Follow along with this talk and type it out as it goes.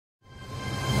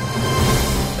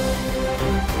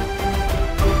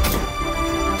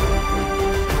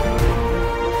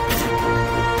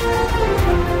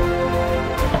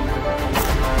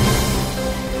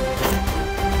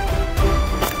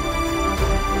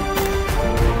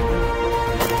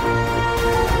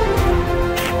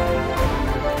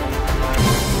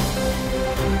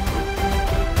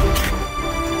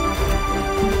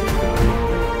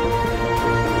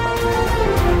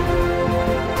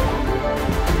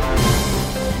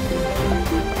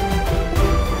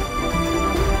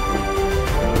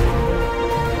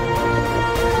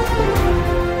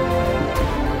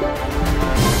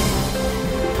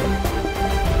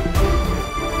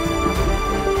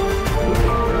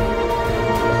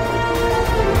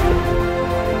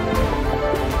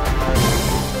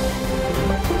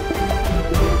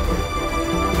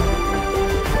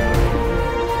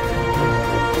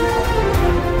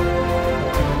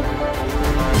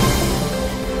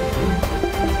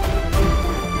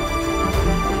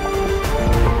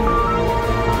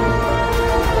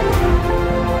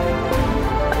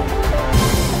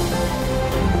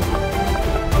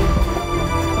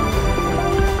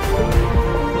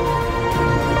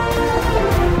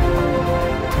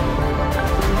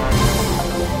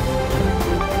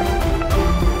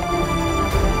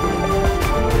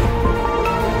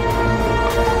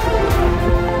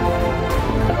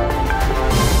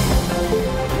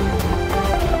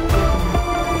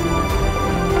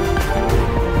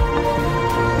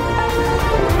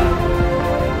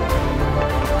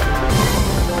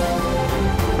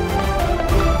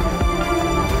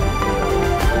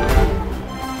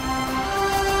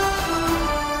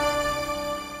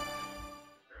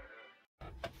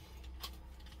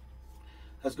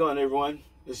How's it going, everyone?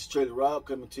 This is Trailer Rob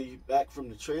coming to you back from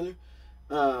the trailer.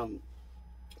 Come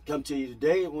to you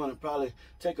today. I want to probably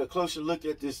take a closer look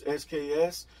at this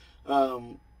SKS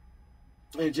and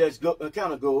just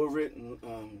kind of go over it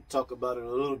and talk about it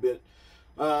a little bit.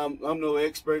 I'm no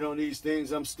expert on these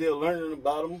things. I'm still learning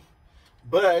about them,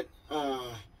 but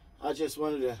I just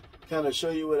wanted to kind of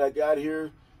show you what I got here,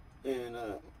 and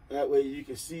that way you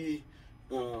can see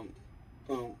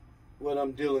what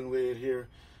I'm dealing with here.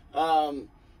 From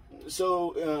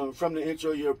the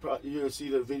intro, you'll see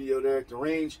the video there at the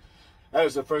range. That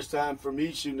was the first time for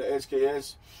me shooting the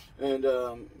SKS, and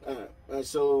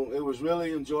so it was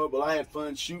really enjoyable. I had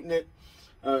fun shooting it.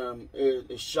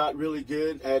 It shot really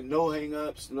good. I had no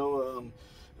hang-ups, no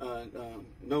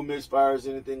misfires,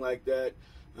 anything like that.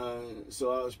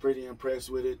 So I was pretty impressed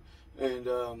with it. And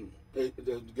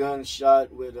the gun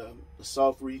shot with a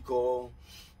soft recoil,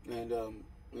 and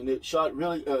it shot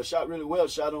really well.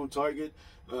 Shot on target.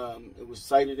 It was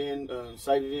sighted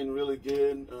in really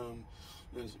good.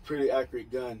 It's a pretty accurate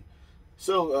gun.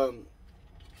 So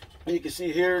you can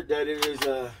see here that it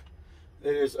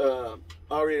is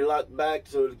already locked back,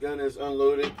 so the gun is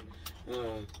unloaded.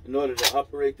 In order to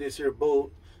operate this here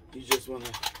bolt, you just want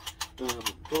to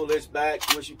pull this back.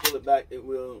 Once you pull it back, it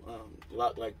will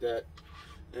lock like that.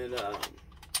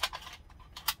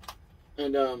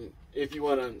 And if you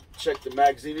want to check the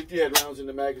magazine, if you had rounds in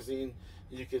the magazine,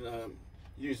 you can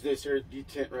use this here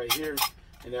detent right here,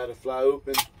 and that'll fly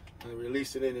open and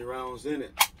releasing any rounds in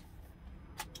it.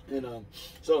 And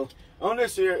so on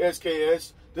this here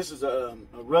SKS, this is a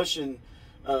Russian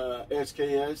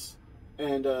SKS,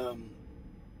 and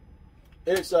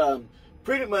it's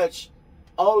pretty much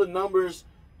all the numbers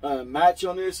match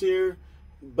on this here,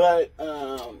 but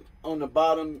on the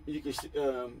bottom you can see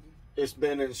it's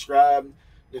been inscribed,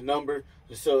 the number.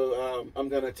 So I'm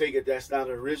gonna take it that's not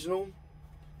original,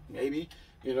 maybe,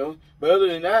 you know. But other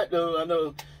than that, though, I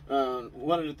know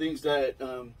one of the things that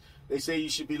they say you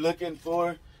should be looking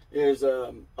for is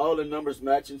all the numbers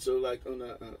matching. So like on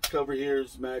the cover here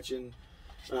is matching,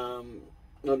 on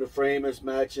the frame is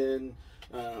matching,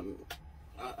 on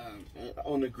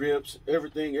the grips,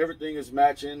 everything is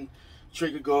matching.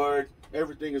 Trigger guard,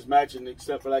 everything is matching,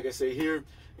 except for, like I say, here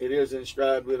it is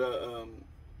inscribed with a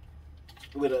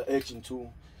etching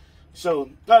tool. So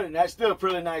other than that, still a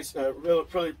pretty nice,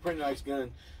 pretty nice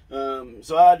gun.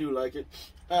 So I do like it.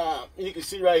 You can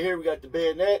see right here we got the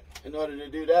bayonet. In order to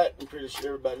do that, I'm pretty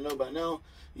sure everybody know by now,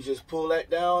 you just pull that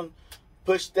down,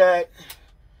 push that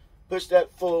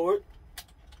forward,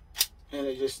 and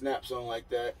it just snaps on like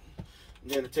that.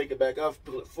 And then to take it back off,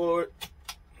 pull it forward,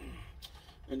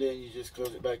 and then you just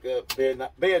close it back up.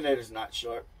 Bayonet is not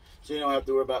sharp, so you don't have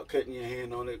to worry about cutting your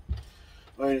hand on it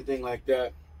or anything like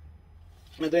that.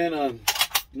 And then in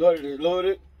order to load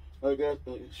it, I got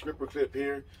the stripper clip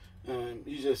here.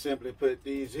 You just simply put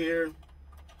these here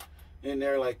in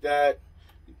there like that.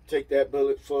 Take that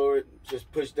bullet forward,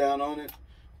 just push down on it,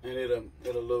 and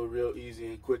it'll load real easy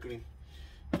and quickly.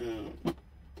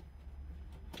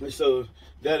 So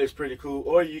that is pretty cool.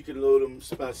 Or you can load them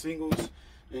by singles,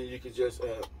 and you can just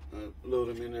load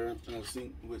them in there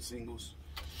with singles.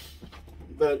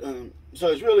 But so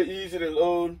it's really easy to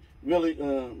load, really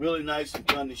nice and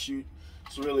fun to shoot.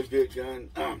 It's a really good gun.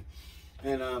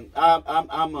 And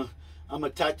I'm a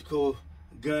tactical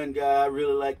gun guy. I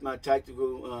really like my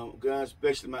tactical guns,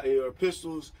 especially my AR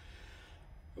pistols.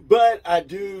 But I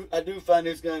do find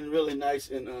this gun really nice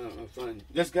and fun.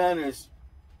 This gun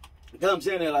comes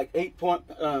in at like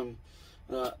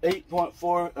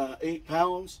 8.48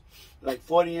 pounds, like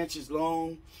 40 inches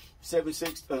long,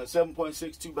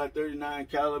 7.62 by 39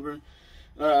 caliber.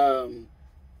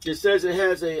 It says it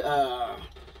has a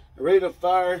rate of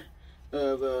fire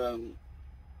of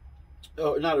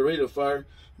not a rate of fire,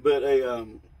 but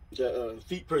the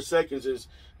feet per second is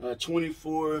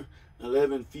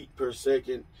 2411 feet per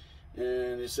second,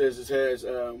 and it says it has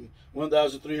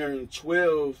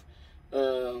 1,312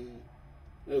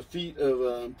 feet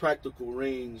of practical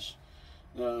range.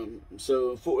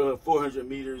 So 400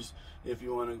 meters if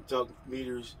you want to talk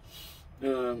meters.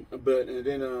 But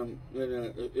then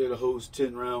it holds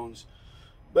 10 rounds.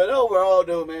 But overall,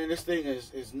 though, man, this thing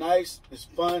is nice. It's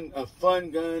fun, a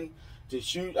fun gun to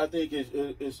shoot. I think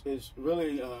it's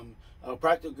really a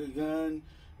practical gun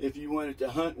if you wanted to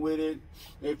hunt with it.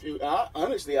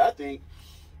 Honestly, I think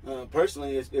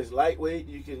personally it's lightweight.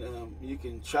 You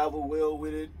can travel well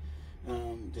with it.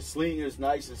 The sling is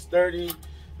nice and sturdy,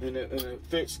 and it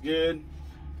fits good.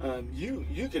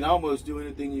 You can almost do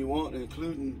anything you want,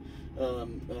 including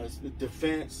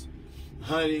defense,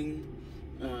 hunting,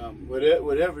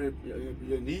 whatever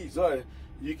your needs are.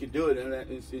 you can do it,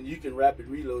 and you can rapid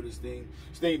reload this thing.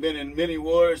 This thing been in many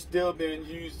wars, still being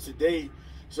used today.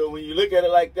 So when you look at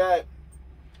it like that,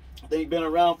 they've been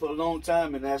around for a long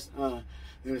time, and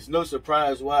and it's no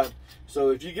surprise why.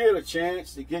 So if you get a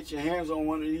chance to get your hands on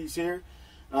one of these here,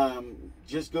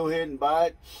 just go ahead and buy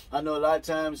it. I know a lot of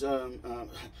times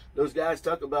those guys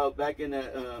talk about back in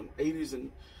the 80s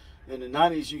and the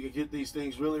 90s, you could get these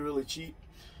things really cheap,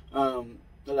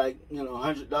 like, you know,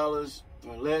 $100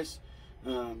 or less.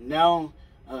 Now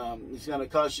it's gonna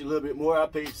cost you a little bit more. I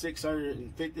paid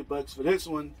 $650 for this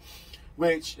one,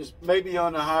 which is maybe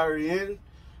on the higher end,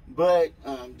 but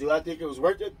do I think it was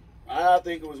worth it? I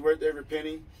think it was worth every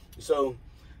penny. So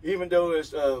even though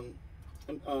it's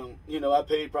you know, I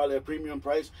paid probably a premium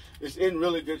price, it's in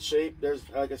really good shape. There's,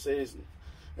 like I say,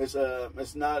 it's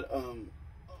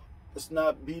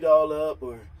not beat all up,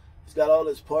 or it's got all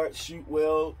its parts, shoot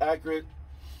well, accurate.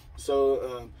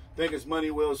 So I think it's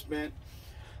money well spent.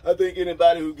 I think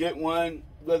anybody who get one,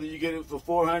 whether you get it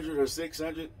for $400 or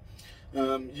 $600,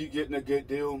 you're getting a good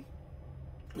deal.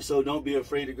 So don't be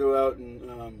afraid to go out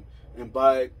and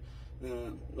buy it.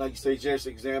 Like you say, just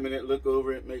examine it, look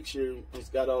over it, make sure it's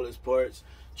got all its parts.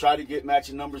 Try to get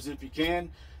matching numbers if you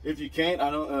can. If you can't,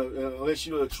 unless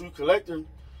you're a true collector,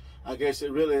 I guess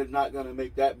it really is not going to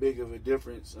make that big of a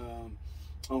difference on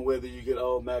whether you get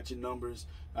all matching numbers.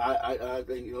 I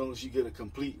think as long as you get a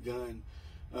complete gun,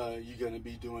 you're going to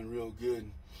be doing real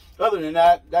good. Other than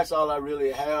that, that's all I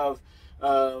really have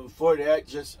for that.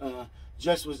 Just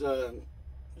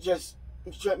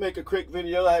try to make a quick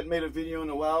video. I hadn't made a video in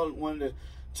a while. Wanted to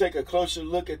take a closer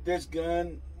look at this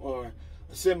gun, or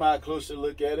a semi-closer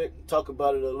look at it, talk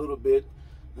about it a little bit.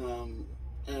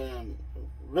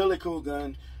 Really cool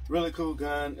gun,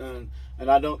 and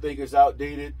I don't think it's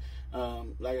outdated.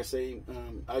 Like I say,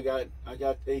 I got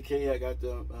AK, I got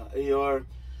the AR,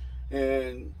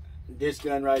 and this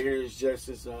gun right here is just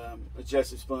as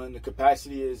fun. The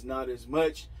capacity is not as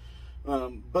much,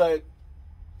 but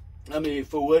I mean,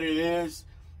 for what it is,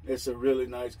 it's a really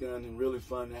nice gun and really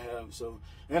fun to have. So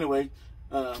anyway,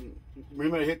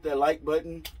 remember to hit that like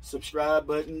button, subscribe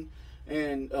button,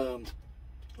 and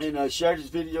share this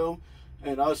video.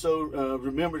 And also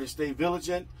remember to stay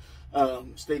vigilant,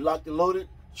 stay locked and loaded,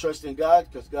 trust in God,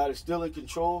 because God is still in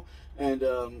control. And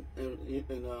until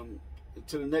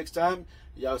the next time,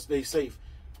 y'all stay safe.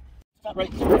 Stop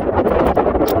right there.